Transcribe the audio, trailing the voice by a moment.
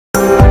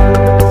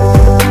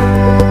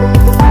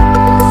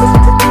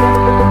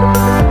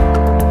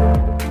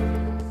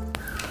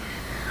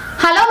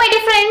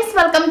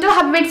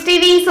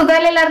Happybeadstv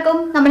സുഖമല്ലേ എല്ലാവർക്കും.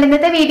 നമ്മൾ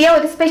ഇന്നത്തെ വീഡിയോ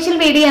ഒരു സ്പെഷ്യൽ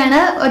വീഡിയോ ആണ്.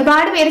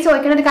 ഒരുപാട് പേര്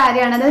ചോദിക്കുന്ന ഒരു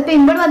കാര്യമാണ്. അതായത്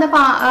പിമ്പിൾ വന്ന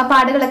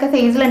പാടുകളൊക്കെ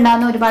ഫേസിൽ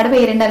ഉണ്ടാകുന്ന ഒരുപാട്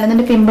പേരുണ്ട്.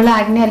 അല്ലെന്നുണ്ട് പിമ്പിൾ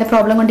ആഗ്നെ അല്ല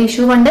പ്രോബ്ലം കൊണ്ട്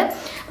ഇഷ്യൂ കൊണ്ട്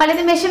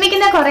വളരെ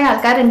വിഷമിക്കുന്ന കുറെ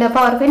ആൾക്കാരുണ്ട്.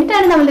 അപ്പോൾ അവർക്ക്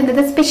വേണ്ടിയിട്ടാണ് നമ്മൾ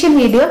ഇന്നത്തെ സ്പെഷ്യൽ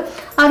വീഡിയോ.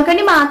 അവർക്ക്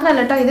വേണ്ടി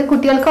മാത്രമല്ല കേട്ടോ, ഇത്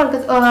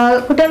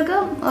കുട്ടികൾക്ക്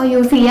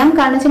യൂസ് ചെയ്യാം.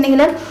 കാരണം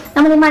വെച്ചിട്ടുണ്ടെങ്കിൽ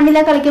നമ്മൾ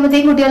മണ്ണിലൊക്കെ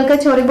കളിക്കുമ്പോഴത്തേക്ക് കുട്ടികൾക്ക്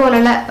ചൊറി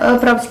പോലുള്ള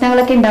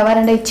പ്രശ്നങ്ങളൊക്കെ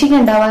ഉണ്ടാവാറുണ്ട്, ഇച്ചിങ്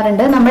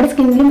ഉണ്ടാവാറുണ്ട്, നമ്മുടെ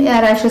സ്കിന്നിലും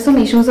റാഷസും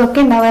ഇഷ്യൂസും ഒക്കെ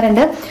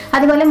ഉണ്ടാവാറുണ്ട്.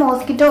 അതുപോലെ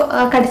മോസ്കിറ്റോ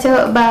കടിച്ച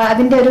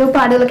അതിന്റെ ഒരു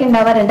പാടുകളൊക്കെ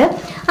ഉണ്ടാവാറുണ്ട്.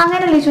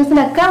 അങ്ങനെയുള്ള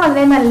ഇഷ്യൂസിനൊക്കെ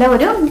വളരെ നല്ല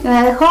ഒരു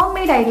ഹോം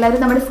മെയ്ഡ് ആയിട്ടുള്ള ഒരു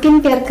നമ്മുടെ സ്കിൻ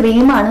കെയർ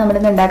ക്രീമാണ്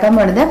നമ്മളിന്ന് ഉണ്ടാക്കാൻ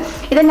പോകുന്നത്.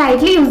 ഇത്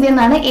നൈറ്റ്ലി യൂസ്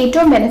ചെയ്യുന്നതാണ്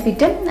ഏറ്റവും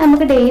ബെനിഫിറ്റ്.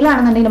 നമുക്ക് ഡെയിലി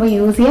ആണെന്നുണ്ടെങ്കിൽ നമുക്ക്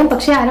യൂസ് ചെയ്യാം.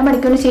 പക്ഷേ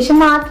അരമണിക്കൂറിന് ശേഷം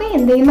മാത്രമേ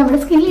എന്തെങ്കിലും നമ്മുടെ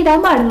സ്കിന്നിൽ ഇടാൻ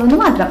പാടുള്ളൂ എന്ന്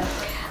മാത്രം.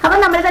 അപ്പൊ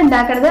നമ്മളിത്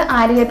ഉണ്ടാക്കുന്നത്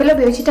ആര്യവേപ്പില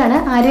ഉപയോഗിച്ചിട്ടാണ്.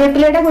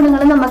 ആര്യവേപ്പിലയുടെ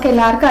ഗുണങ്ങൾ നമുക്ക്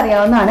എല്ലാവർക്കും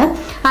അറിയാവുന്നതാണ്.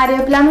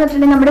 ആര്യവേപ്പില എന്ന്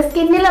വെച്ചിട്ടുണ്ടെങ്കിൽ നമ്മുടെ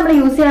സ്കിന്നിൽ നമ്മൾ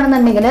യൂസ്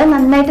ചെയ്യണമെന്നുണ്ടെങ്കിൽ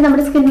നന്നായിട്ട്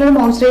നമ്മുടെ സ്കിന്നിൽ ഒരു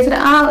മോയ്സ്ചറൈസർ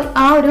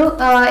ആ ഒരു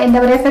എന്താ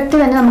പറയുക എഫക്റ്റ്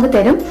തന്നെ നമുക്ക്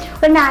തരും.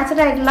 ഒരു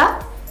നാച്ചുറൽ ആയിട്ടുള്ള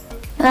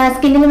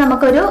സ്കിന്നിന്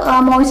നമുക്കൊരു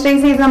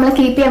മോയ്സ്ചറൈസ് ചെയ്ത് നമ്മൾ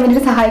കീപ്പ് ചെയ്യാൻ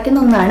വേണ്ടി സഹായിക്കുന്ന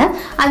ഒന്നാണ്.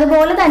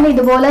 അതുപോലെ തന്നെ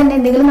ഇതുപോലെ തന്നെ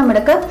എന്തെങ്കിലും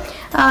നമുക്ക്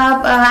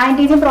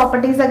ആന്റിജൻ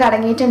പ്രോപ്പർട്ടീസ് ഒക്കെ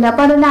അടങ്ങിയിട്ടുണ്ട്.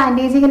 അപ്പോൾ അതുകൊണ്ട്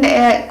ആന്റിജന്റെ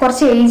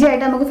കുറച്ച് ഏജ്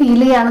ആയിട്ട് നമുക്ക് ഫീൽ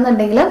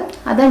ചെയ്യുകയാണെന്നുണ്ടെങ്കിൽ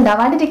അത്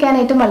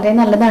ഉണ്ടാവാണ്ടിരിക്കാനായിട്ടും വളരെ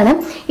നല്ലതാണ്.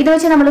 ഇത്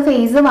വെച്ച് നമ്മൾ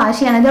ഫേസ് വാഷ്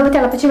ചെയ്യണം. ഇത്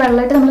തിളപ്പിച്ച്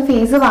വെള്ളമായിട്ട് നമ്മൾ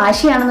ഫേസ് വാഷ്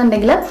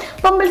ചെയ്യുകയാണെന്നുണ്ടെങ്കിൽ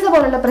പിമ്പിൾസ്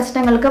പോലുള്ള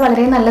പ്രശ്നങ്ങൾക്ക്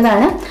വളരെ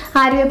നല്ലതാണ്.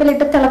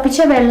 ആര്യവേപ്പിലിട്ട്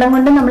തിളപ്പിച്ച വെള്ളം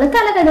കൊണ്ട് നമ്മൾ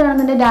തല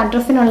കഴുകുകയാണെന്നുണ്ടെങ്കിൽ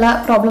ഡാൻഡ്രഫിനുള്ള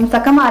പ്രോബ്ലംസ്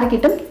ഒക്കെ മാറി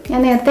കിട്ടും.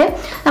 ഞാൻ നേരത്തെ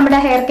നമ്മുടെ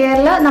ഹെയർ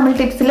കെയറിൽ നമ്മൾ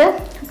ടിപ്സിൽ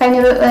കഴിഞ്ഞ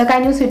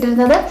ദിവസം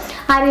ഇട്ടിരുന്നത്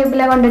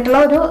ആര്യവേപ്പില കൊണ്ടിട്ടുള്ള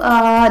ഒരു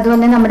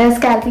അതുപോലെ നമ്മുടെ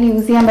സ്കാൽപ്പിൽ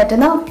യൂസ് ചെയ്യാൻ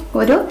പറ്റുന്ന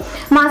ഒരു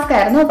മാസ്ക്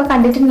ആയിരുന്നു. അപ്പോൾ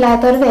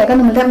കണ്ടിട്ടില്ലാത്തവർ വേഗം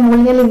നമ്മുടെ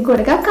മുകളിൽ ലിങ്ക്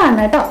കൊടുക്കാൻ കാണണം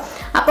കേട്ടോ.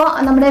 അപ്പോൾ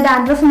നമ്മുടെ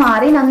ഡാൻഡ്രഫ്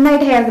മാറി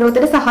നന്നായിട്ട് ഹെയർ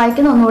ഗ്രോത്തിന്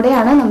സഹായിക്കുന്ന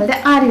ഒന്നുകൂടെയാണ് നമ്മുടെ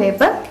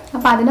ആര്യവേപ്പ്.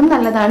 അപ്പൊ അതിനും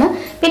നല്ലതാണ്.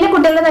 പിന്നെ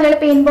കുട്ടികളുടെ തലയിൽ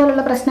പെയിൻ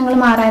പോലുള്ള പ്രശ്നങ്ങൾ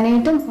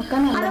മാറാനായിട്ടും ഒക്കെ.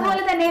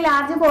 അതുപോലെ തന്നെ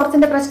ലാർജ്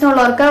പോർസിന്റെ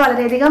പ്രശ്നമുള്ളവർക്ക്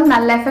വളരെയധികം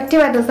നല്ല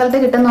എഫക്റ്റീവ് ആയിട്ട് റിസൾട്ട്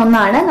കിട്ടുന്ന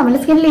ഒന്നാണ്. നമ്മൾ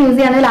സ്കിന്നിൽ യൂസ്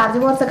ചെയ്യുകയാണെങ്കിൽ ലാർജ്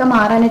പോർസ് ഒക്കെ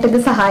മാറാനായിട്ട് ഇത്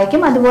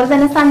സഹായിക്കും. അതുപോലെ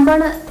തന്നെ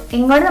സൺബേൺ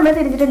ഇങ്ങോട്ട് നമ്മൾ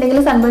തിരിച്ചിട്ടുണ്ടെങ്കിൽ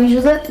സൺബേൺ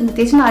ഇഷ്യൂസ്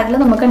നിത്യേശം നാട്ടിൽ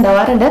നമുക്ക്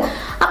ഉണ്ടാവാറുണ്ട്.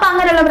 അപ്പൊ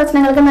അങ്ങനെയുള്ള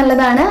പ്രശ്നങ്ങൾക്ക്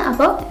നല്ലതാണ്.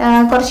 അപ്പോൾ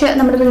കുറച്ച്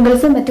നമ്മുടെ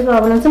പിമ്പിൾസും മറ്റു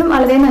പ്രോബ്ലംസിനും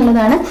വളരെ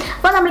നല്ലതാണ്.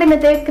 അപ്പോൾ നമ്മൾ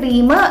ഇന്നത്തെ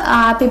ക്രീം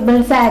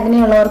പിമ്പിൾസ് ആഗ്നെ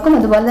ഉള്ളവർക്കും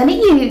അതുപോലെ തന്നെ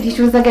ഈ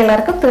ഇഷ്യൂസ് ഒക്കെ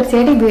ഉള്ളവർക്കും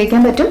തീർച്ചയായിട്ടും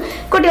ഉപയോഗിക്കാൻ പറ്റും.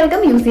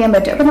 കുട്ടികൾക്കും യൂസ് ചെയ്യാൻ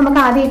പറ്റും. അപ്പൊ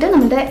നമുക്ക് ആദ്യമായിട്ട്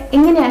നമ്മുടെ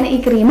എങ്ങനെയാണ് ഈ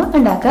ക്രീം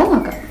ഉണ്ടാക്കാൻ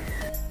നോക്കാം.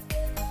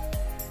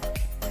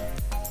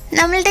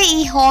 നമ്മളുടെ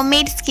ഈ home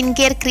made skin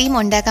care cream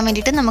ഉണ്ടാക്കാൻ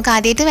വേണ്ടിയിട്ട് നമുക്ക്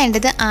ആദ്യമായിട്ട്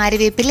വേണ്ടത്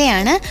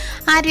ആര്യവേപ്പിലയാണ്.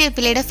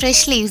 ആര്യവേപ്പിലയുടെ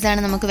ഫ്രഷ് ലീവ്സ് ആണ്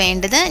നമുക്ക്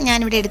വേണ്ടത്.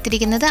 ഞാനിവിടെ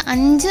എടുത്തിരിക്കുന്നത്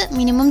 5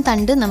 മിനിമം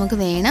തണ്ട് നമുക്ക്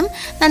വേണം.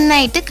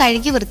 നന്നായിട്ട്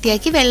കഴുകി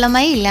വൃത്തിയാക്കി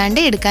വെള്ളമായി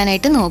ഇല്ലാണ്ട്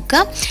എടുക്കാനായിട്ട്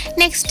നോക്കുക.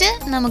 നെക്സ്റ്റ്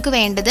നമുക്ക്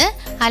വേണ്ടത്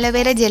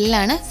അലോവേര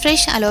ജെല്ലാണ്.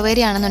 ഫ്രഷ് അലോവേര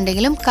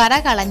ആണെന്നുണ്ടെങ്കിലും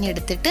കറ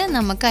കളഞ്ഞെടുത്തിട്ട്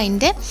നമുക്ക്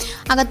അതിൻ്റെ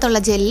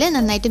അകത്തുള്ള ജെല്ല്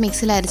നന്നായിട്ട്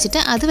മിക്സിയിൽ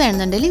അരച്ചിട്ട് അത്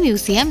വേണമെന്നുണ്ടെങ്കിലും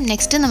യൂസ് ചെയ്യാം.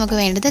 നെക്സ്റ്റ് നമുക്ക്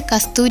വേണ്ടത്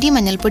കസ്തൂരി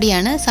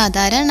മഞ്ഞൾപ്പൊടിയാണ്.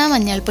 സാധാരണ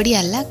മഞ്ഞൾപ്പൊടി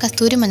അല്ല,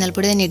 കസ്തൂരി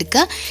മഞ്ഞൾപ്പൊടി തന്നെ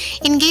എടുക്കുക.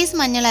 ഇൻ കേസ്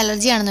മഞ്ഞൾ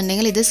അലർജി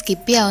ആണെന്നുണ്ടെങ്കിൽ ഇത്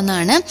സ്കിപ്പ്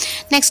ചെയ്യാവുന്നതാണ്.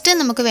 നെക്സ്റ്റ്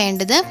നമുക്ക്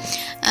വേണ്ടത്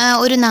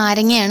ഒരു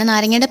നാരങ്ങയാണ്.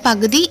 നാരങ്ങയുടെ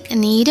പകുതി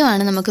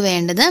നീരുമാണ് നമുക്ക്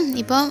വേണ്ടത്.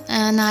 ഇപ്പോൾ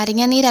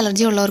നാരങ്ങ നീര്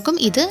അലർജി ഉള്ളവർക്കും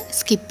ഇത്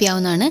സ്കിപ്പ്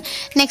ചെയ്യാവുന്നതാണ്.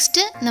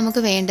 നെക്സ്റ്റ്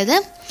നമുക്ക് വേണ്ടത്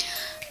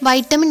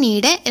വൈറ്റമിൻ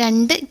ഇയുടെ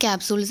 2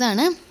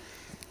 ക്യാപ്സൂൾസാണ്.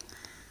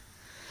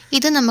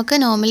 ഇത് നമുക്ക്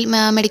നോർമൽ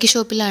മെഡിക്കൽ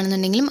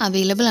ഷോപ്പിലാണെന്നുണ്ടെങ്കിലും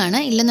അവൈലബിൾ ആണ്.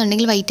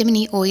 ഇല്ലെന്നുണ്ടെങ്കിൽ വൈറ്റമിൻ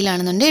ഇ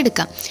ഓയിലാണെന്നുണ്ടെങ്കിൽ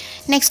എടുക്കാം.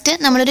 നെക്സ്റ്റ്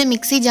നമ്മളൊരു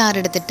മിക്സി ജാർ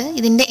എടുത്തിട്ട്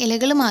ഇതിൻ്റെ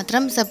ഇലകൾ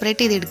മാത്രം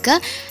സെപ്പറേറ്റ് ചെയ്തെടുക്കുക.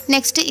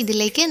 നെക്സ്റ്റ്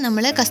ഇതിലേക്ക്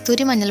നമ്മൾ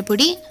കസ്തൂരി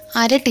മഞ്ഞൾപ്പൊടി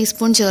 1/2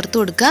 ടീസ്പൂൺ ചേർത്ത്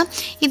കൊടുക്കുക.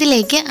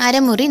 ഇതിലേക്ക്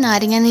അരമുറി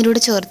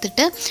നാരങ്ങാനീരൂടെ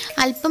ചേർത്തിട്ട്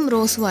അല്പം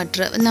റോസ്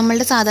വാട്ടർ,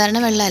 നമ്മളുടെ സാധാരണ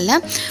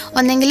വെള്ളമല്ല,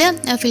 ഒന്നെങ്കിൽ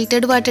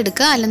ഫിൽറ്റേർഡ് വാട്ടർ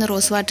എടുക്കുക അല്ലെങ്കിൽ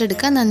റോസ് വാട്ടർ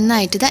എടുക്കുക.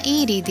 നന്നായിട്ട് ഈ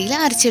രീതിയിൽ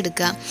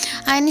അരച്ചെടുക്കുക.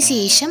 അതിന്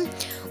ശേഷം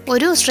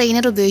ഒരു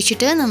സ്ട്രെയിനർ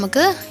ഉപയോഗിച്ചിട്ട്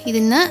നമുക്ക്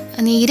ഇതിന്ന്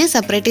നീര്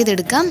സെപ്പറേറ്റ്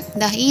ചെയ്തെടുക്കാം.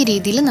 ഈ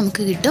രീതിയിൽ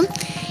നമുക്ക് കിട്ടും.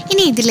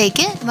 ഇനി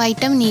ഇതിലേക്ക്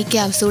വൈറ്റമിൻ ഇ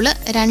ക്യാപ്സൂള്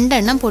 2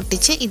 എണ്ണം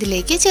പൊട്ടിച്ച്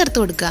ഇതിലേക്ക് ചേർത്ത്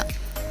കൊടുക്കുക.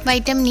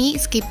 വൈറ്റമിൻ ഇ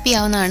സ്കിപ്പ്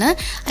ചെയ്യാവുന്നതാണ്.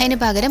 അതിന്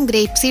പകരം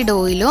ഗ്രേപ്പ് സീഡ്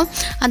ഓയിലോ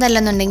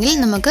അതല്ലെന്നുണ്ടെങ്കിൽ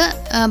നമുക്ക്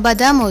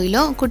ബദാം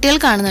ഓയിലോ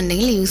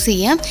കുട്ടികൾക്കാണെന്നുണ്ടെങ്കിൽ യൂസ്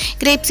ചെയ്യാം.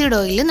 ഗ്രേപ്പ് സീഡ്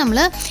ഓയിൽ നമ്മൾ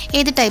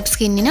ഏത് ടൈപ്പ്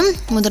സ്കിന്നിനും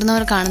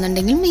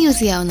മുതിർന്നവർക്കാണെന്നുണ്ടെങ്കിലും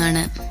യൂസ്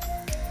ചെയ്യാവുന്നതാണ്.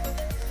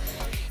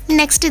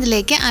 നെക്സ്റ്റ്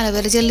ഇതിലേക്ക്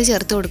അലോവേര ജെല്ല്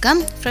ചേർത്ത് കൊടുക്കാം.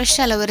 ഫ്രഷ്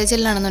അലോവേര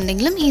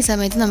ജെല്ലാണെന്നുണ്ടെങ്കിലും ഈ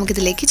സമയത്ത്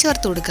നമുക്കിതിലേക്ക്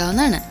ചേർത്ത്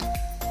കൊടുക്കാവുന്നതാണ്.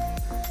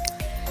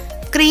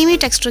 ക്രീമി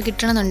ടെക്സ്ചർ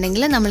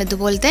കിട്ടണമെന്നുണ്ടെങ്കിൽ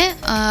നമ്മളിതുപോലത്തെ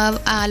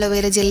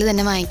അലോവേര ജെല്ല്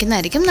തന്നെ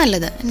വാങ്ങിക്കുന്നതായിരിക്കും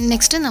നല്ലത്.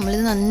 നെക്സ്റ്റ്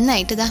നമ്മളിത്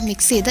നന്നായിട്ട്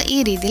മിക്സ് ചെയ്ത് ഈ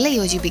രീതിയിൽ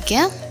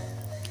യോജിപ്പിക്കുക.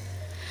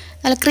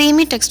 നല്ല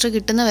ക്രീമി ടെക്സ്ചർ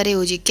കിട്ടുന്നവരെ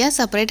യോജിക്കുക.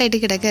 സെപ്പറേറ്റ്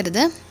ആയിട്ട്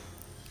കിടക്കരുത്.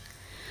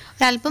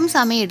 ഒരല്പം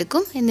സമയം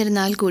എടുക്കും.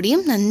 എന്നിരുന്നാൽ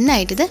കൂടിയും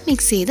നന്നായിട്ടിത്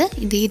മിക്സ് ചെയ്ത്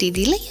ഈ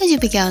രീതിയിൽ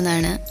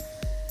യോജിപ്പിക്കാവുന്നതാണ്.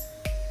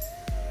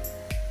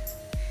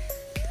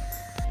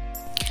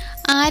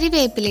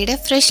 ആര്യവേപ്പിലയുടെ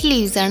ഫ്രഷ്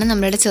ലീവ്സാണ്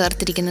നമ്മളിവിടെ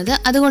ചേർത്തിരിക്കുന്നത്.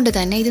 അതുകൊണ്ട്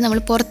തന്നെ ഇത് നമ്മൾ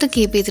പുറത്ത്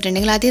കീപ്പ്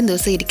ചെയ്തിട്ടുണ്ടെങ്കിൽ അധികം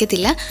ദിവസം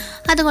ഇരിക്കത്തില്ല.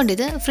 അതുകൊണ്ട്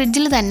ഇത്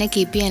ഫ്രിഡ്ജിൽ തന്നെ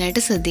കീപ്പ്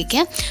ചെയ്യാനായിട്ട്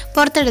ശ്രദ്ധിക്കുക.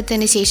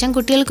 പുറത്തെടുത്തതിന് ശേഷം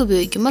കുട്ടികൾക്ക്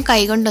ഉപയോഗിക്കുമ്പോൾ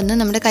കൈകൊണ്ടൊന്ന്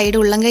നമ്മുടെ കൈയുടെ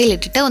ഉള്ളം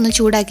കൈയിലിട്ടിട്ട് ഒന്ന്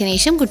ചൂടാക്കിയതിന്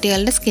ശേഷം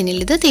കുട്ടികളുടെ സ്കിന്നിൽ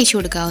ഇത് തേച്ച്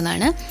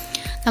കൊടുക്കാവുന്നതാണ്.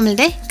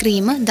 നമ്മളുടെ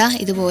ക്രീം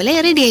ഇതുപോലെ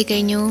റെഡി ആയി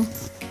കഴിഞ്ഞു.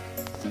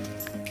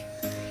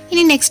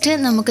 ഇനി നെക്സ്റ്റ്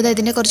നമുക്കിത്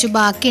ഇതിൻ്റെ കുറച്ച്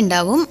ബാക്കി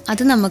ഉണ്ടാവും.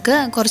 അത് നമുക്ക്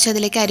കുറച്ച്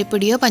അതിലേക്ക്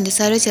അരിപ്പൊടിയോ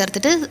പഞ്ചസാരയോ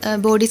ചേർത്തിട്ട്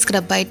ബോഡി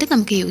സ്ക്രബായിട്ട്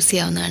നമുക്ക് യൂസ്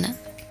ചെയ്യാവുന്നതാണ്.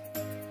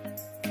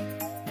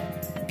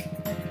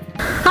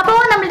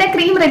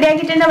 ക്രീം റെഡി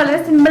ആക്കിയിട്ടുണ്ട്. വളരെ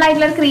സിമ്പിൾ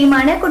ആയിട്ടുള്ള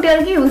ക്രീമാണ്.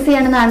 കുട്ടികൾക്ക് യൂസ്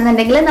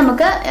ചെയ്യണമെന്നാണെന്നുണ്ടെങ്കിൽ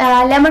നമുക്ക്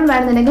ലെമൺ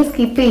വേണമെന്നുണ്ടെങ്കിൽ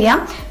സ്കിപ്പ് ചെയ്യാം.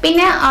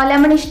 പിന്നെ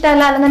ലെമൺ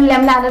ഇഷ്ടമല്ല അല്ലെന്നുണ്ടെങ്കിൽ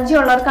lemon allergy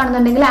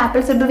ഉള്ളവർക്കാണെന്നുണ്ടെങ്കിൽ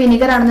apple cider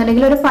vinegar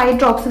ആണെന്നുണ്ടെങ്കിൽ ഒരു 5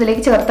 ഡ്രോപ്സ്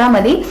ഇതിലേക്ക് ചേർത്താൽ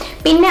മതി.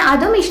 പിന്നെ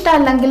അതും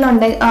ഇഷ്ടമല്ലെങ്കിൽ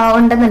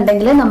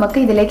ഉണ്ടെന്നുണ്ടെങ്കിൽ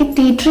നമുക്ക് ഇതിലേക്ക്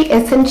ടീ ട്രീ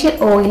എസെൻഷ്യൽ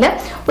ഓയിൽ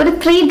ഒരു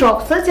 3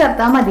 ഡ്രോപ്സ്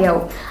ചേർത്താൽ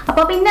മതിയാവും.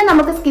 അപ്പോൾ പിന്നെ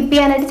നമുക്ക് സ്കിപ്പ്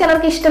ചെയ്യാനായിട്ട്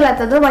ചിലർക്ക്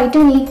ഇഷ്ടമില്ലാത്തത്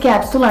വൈറ്റമിൻ ഇ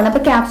ക്യാപ്സൂൾ ആണ്.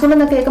 അപ്പോൾ ക്യാപ്സൂൾ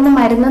എന്നൊക്കെ കേൾക്കുമ്പോൾ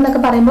മരുന്ന്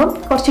എന്നൊക്കെ പറയുമ്പോൾ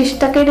കുറച്ച്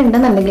ഇഷ്ടക്കേട്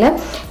ഉണ്ടെന്നുണ്ടെങ്കിൽ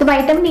ഇത്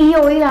വൈറ്റമിൻ ഇ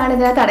ഓയിലാണ്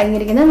ഇതിനകത്ത്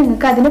അടങ്ങിയിരിക്കുന്നത്.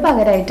 നിങ്ങൾക്ക് അതിന്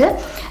പകരമായിട്ട്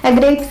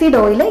ഗ്രേപ്പ് സീഡ്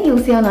ഓയിൽ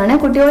യൂസ് ചെയ്യാവുന്നതാണ്.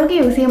 കുട്ടികൾക്ക്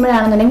യൂസ്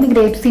ചെയ്യുമ്പോഴാണെന്നുണ്ടെങ്കിൽ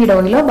ഗ്രേപ്പ് സീഡ്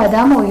ഓയിലോ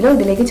ബദാം ഓയിലോ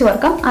ഇതിലേക്ക്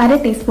ചേർക്കാം. 1/2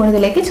 ടീസ്പൂൺ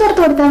ഇതിലേക്ക് ചേർത്ത്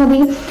കൊടുത്താൽ മതി.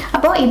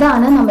 അപ്പോൾ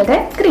ഇതാണ് നമ്മുടെ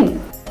ക്രീം.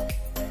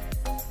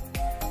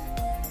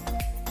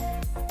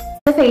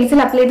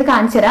 ഫേസിൽ അപ്ലൈ ചെയ്ത്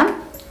കാണിച്ചു തരാം.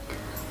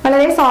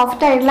 വളരെ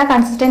സോഫ്റ്റ് ആയിട്ടുള്ള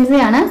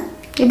കൺസിസ്റ്റൻസിയാണ്.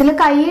 ഇതിൽ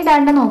കൈ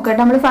ഇടാണ്ട് നോക്കുക.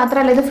 നമ്മൾ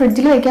മാത്രമല്ല ഇത്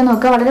ഫ്രിഡ്ജിൽ വെക്കാൻ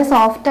നോക്കുക. വളരെ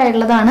സോഫ്റ്റ്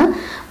ആയിട്ടുള്ളതാണ്.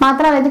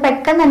 മാത്രമല്ല ഇത്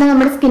പെട്ടെന്ന് തന്നെ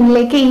നമ്മുടെ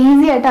സ്കിന്നിലേക്ക്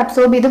ഈസി ആയിട്ട്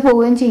അബ്സോർബ് ചെയ്ത്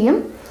പോവുകയും ചെയ്യും.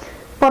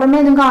 പുറമേ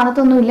ഒന്നും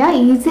കാണത്തൊന്നുമില്ല.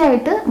 ഈസി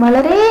ആയിട്ട്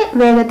വളരെ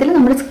വേഗത്തിൽ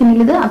നമ്മുടെ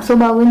സ്കിന്നിൽ ഇത്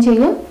അബ്സോർബ് ആവുകയും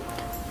ചെയ്യും.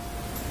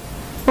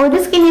 ഒരു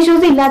സ്കിൻ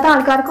ഇഷ്യൂസ് ഇല്ലാത്ത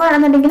ആൾക്കാർക്ക്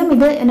വേണമെന്നുണ്ടെങ്കിലും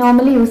ഇത്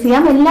നോർമലി യൂസ്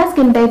ചെയ്യാം. എല്ലാ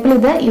സ്കിൻ ടൈപ്പിലും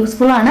ഇത്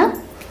യൂസ്ഫുൾ ആണ്.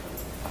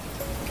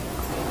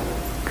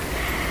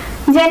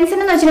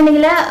 ജെൻസിന് എന്ന്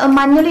വെച്ചിട്ടുണ്ടെങ്കിൽ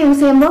മഞ്ഞൾ യൂസ്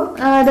ചെയ്യുമ്പോൾ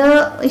അത്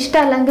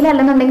ഇഷ്ടമല്ലെങ്കിൽ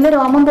അല്ലെന്നുണ്ടെങ്കിൽ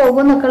രോമം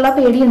പോകും എന്നൊക്കെയുള്ള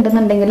പേടി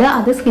ഉണ്ടെന്നുണ്ടെങ്കിൽ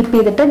അത് സ്കിപ്പ്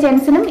ചെയ്തിട്ട്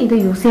ജെൻസിനും ഇത്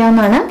യൂസ്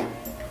ചെയ്യാവുന്നതാണ്.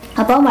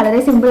 അപ്പോൾ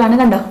വളരെ സിമ്പിൾ ആണ്.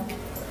 കണ്ടോ,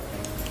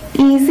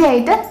 ഈസി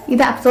ആയിട്ട്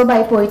ഇത് അബ്സോർബ്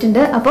ആയി പോയിട്ടുണ്ട്.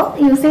 അപ്പോൾ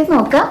യൂസ് ചെയ്ത്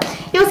നോക്കുക.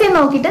 യൂസ് ചെയ്ത്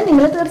നോക്കിയിട്ട്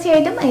നിങ്ങൾ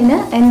തീർച്ചയായിട്ടും അതിന്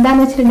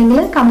എന്താണെന്ന് വെച്ചിട്ടുണ്ടെങ്കിൽ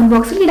കമന്റ്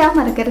ബോക്സിൽ ഇടാൻ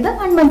മറക്കരുത്.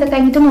 1 മന്ത്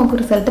കഴിഞ്ഞിട്ട് നോക്കൂ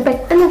റിസൾട്ട്.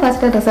 പെട്ടെന്ന്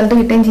ഫസ്റ്റ് റിസൾട്ട്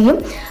കിട്ടുകയും ചെയ്യും.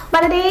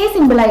 വളരെ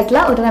സിമ്പിൾ ആയിട്ടുള്ള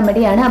ഒരു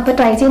റെമഡിയാണ്. അപ്പോൾ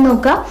ട്രൈ ചെയ്ത്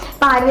നോക്കുക.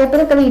 ഇപ്പോൾ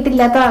ആര്യവേപ്പിലൊക്കെ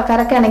വീട്ടിലില്ലാത്ത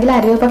ആൾക്കാരൊക്കെ ആണെങ്കിൽ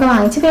ആര്യവേപ്പൊക്കെ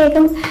വാങ്ങിച്ച്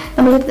വേഗം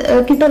നമ്മൾ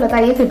കിട്ടുമല്ലോ,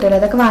 തയ്യെ കിട്ടുമല്ലോ,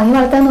 അതൊക്കെ വാങ്ങി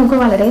വളർത്താൻ നോക്കുക.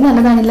 വളരെ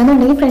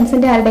നല്ലതാണില്ലെന്നുണ്ടെങ്കിൽ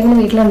ഫ്രണ്ട്സിൻ്റെ ആരുടെയെങ്കിലും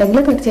വീട്ടിലുണ്ടെങ്കിൽ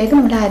തീർച്ചയായിട്ടും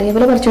നമ്മുടെ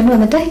ആര്യവേപ്പില പറിച്ചുകൊണ്ട്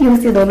വന്നിട്ട്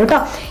യൂസ് ചെയ്തോളൂ കേട്ടോ.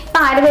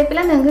 ഇപ്പോൾ ആര്യവേപ്പില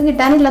നിങ്ങൾക്ക്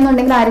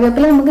കിട്ടാനില്ലെന്നുണ്ടെങ്കിൽ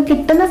ആര്യവേപ്പില നമുക്ക്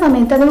കിട്ടുന്ന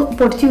സമയത്ത് അത്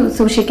പൊടിച്ച്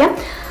സൂക്ഷിക്കാം.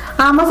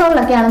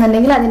 ആമസോണിലൊക്കെ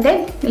ആണെന്നുണ്ടെങ്കിൽ അതിൻ്റെ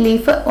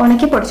ലീഫ്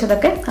ഉണക്കി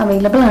പൊടിച്ചതൊക്കെ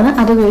അവൈലബിൾ ആണ്.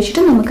 അത്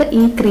ഉപയോഗിച്ചിട്ട് നമുക്ക്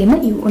ഈ ക്രീം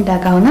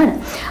ഉണ്ടാക്കാവുന്നതാണ്.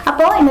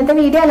 അപ്പോൾ ഇന്നത്തെ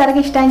വീഡിയോ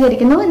എല്ലാവർക്കും ഇഷ്ടമായി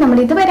വിചാരിക്കുന്നു. നമ്മൾ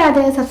ഇതുവരെ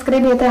അത്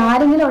സബ്സ്ക്രൈബ് ചെയ്യാത്ത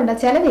ആരെങ്കിലും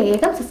ഉണ്ടെച്ചാൽ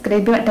വേഗം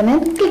സബ്സ്ക്രൈബ് ബട്ടനെ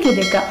ക്ലിക്ക്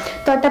ചെയ്തേക്കുക.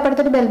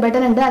 തൊട്ടപ്പുറത്തൊരു ബെൽ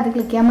ബട്ടൺ ഉണ്ട്, അത്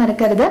ക്ലിക്ക് ചെയ്യാൻ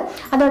മറക്കരുത്.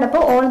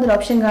 അതോടൊപ്പം ഓൾ എന്നൊരു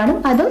ഓപ്ഷൻ കാണും,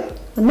 അതും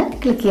ഒന്ന്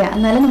ക്ലിക്ക് ചെയ്യുക.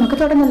 എന്നാലും നമുക്ക്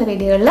തുടർന്നുള്ള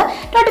വീഡിയോകളിൽ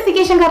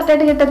നോട്ടിഫിക്കേഷൻ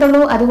കറക്റ്റായിട്ട്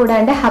കിട്ടത്തുള്ളൂ.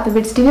 അതുകൂടാണ്ട് happy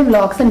beads T V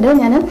vlogs ഉണ്ട്.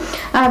 ഞാൻ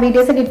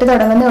വീഡിയോസ് ഇട്ട്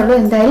തുടങ്ങുന്നേ ഉള്ളൂ.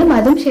 എന്തായാലും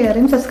അതും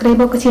ഷെയറും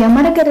സബ്സ്ക്രൈബും ഒക്കെ ചെയ്യാൻ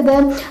മറക്കരുത്.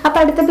 അപ്പോൾ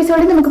അടുത്ത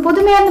എപ്പിസോഡിൽ നമുക്ക്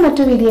പുതുമയാർന്ന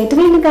മറ്റൊരു വീഡിയോ ആയിട്ട്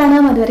വീണ്ടും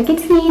കാണാം. അതുവരെ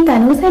kids me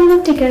Tanu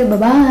signing. Take care.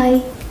 By.